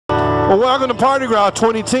Well, welcome to Pardi-Gras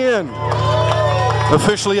 2010.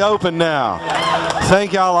 Officially open now.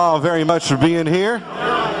 Thank y'all all very much for being here.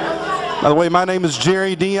 By the way, my name is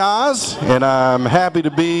Jerry Diaz, and I'm happy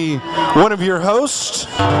to be one of your hosts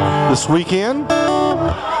this weekend.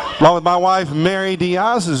 Along with my wife, Mary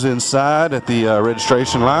Diaz, who's inside at the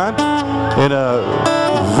registration line, and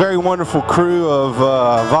a very wonderful crew of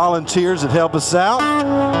volunteers that help us out.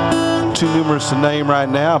 Too numerous to name right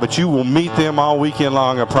now, but you will meet them all weekend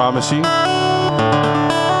long, I promise you.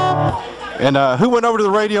 And who went over to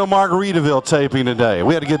the Radio Margaritaville taping today?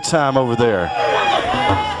 We had a good time over there.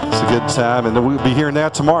 It's a good time, and we'll be hearing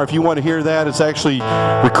that tomorrow. If you want to hear that, it's actually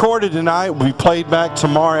recorded tonight. Will be played back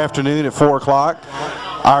tomorrow afternoon at 4 o'clock.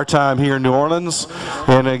 Our time here in New Orleans.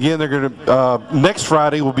 And again, they're going to next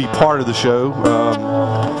Friday will be part of the show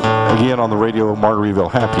again on the Radio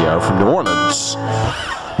Margaritaville Happy Hour from New Orleans.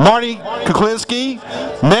 Marty Kuklinski,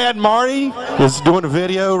 Mad Marty, is doing a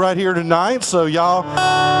video right here tonight. So y'all,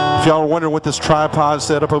 if y'all are wondering what this tripod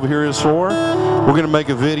setup over here is for, we're going to make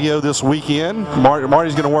a video this weekend.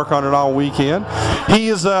 Marty's going to work on it all weekend. He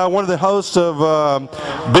is one of the hosts of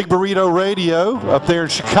Big Burrito Radio up there in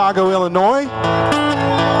Chicago, Illinois.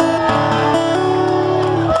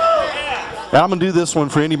 And I'm going to do this one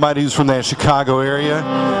for anybody who's from that Chicago area.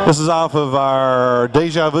 This is off of our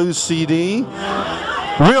Deja Vu CD.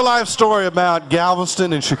 Real life story about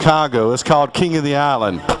Galveston and Chicago. It's called King of the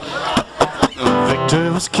Island.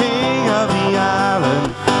 Victor was king of the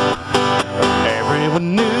island.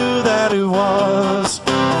 Everyone knew that he was.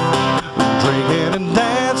 Drinking and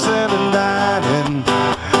dancing and dining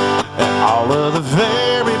at all of the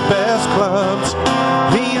very best clubs.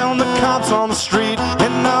 He owned the cops on the street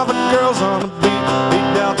and all the girls on the beat. He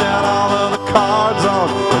dealt out all of the cards on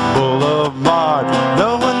the boulevard.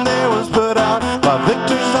 No one there was put out by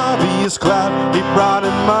Victor's obvious clout. He brought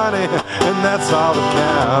in money, and that's all that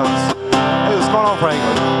counts. Hey, what's going on,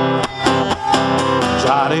 Franklin?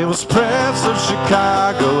 Johnny was Prince of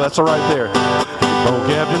Chicago, that's right there. Bo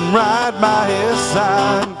kept him right by his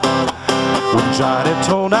side. When Johnny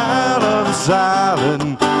told out of his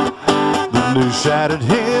island, the news shattered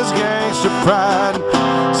his gangster pride.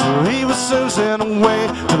 So he was soon sent away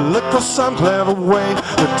to look for some clever way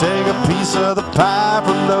to take a piece of the pie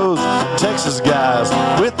from those Texas guys.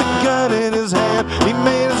 With the gun in his hand, he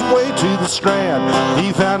made his way to the Strand.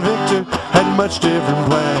 He found Victor had much different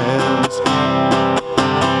plans.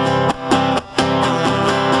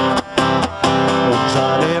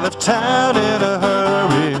 Johnny left town in a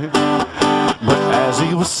hurry, but as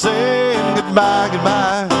he was saying goodbye,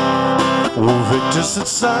 goodbye, oh, Victor said,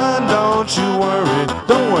 son, don't you worry,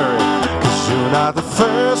 don't worry, 'cause you're not the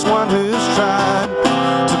first one who's tried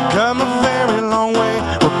to come a very long way.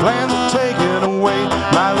 We're plans are taken away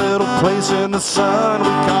my little place in the sun we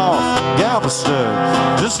call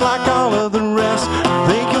Galveston. Just like all of the rest, I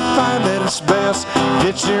think you'll find that it's best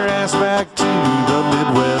get your ass back to the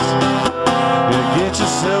Midwest. Yeah, get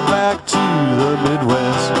yourself back to the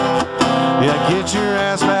Midwest. Yeah, get your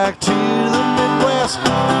ass back to the Midwest.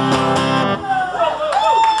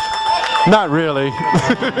 Not really.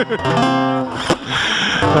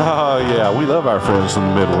 Oh yeah, we love our friends from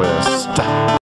the Midwest.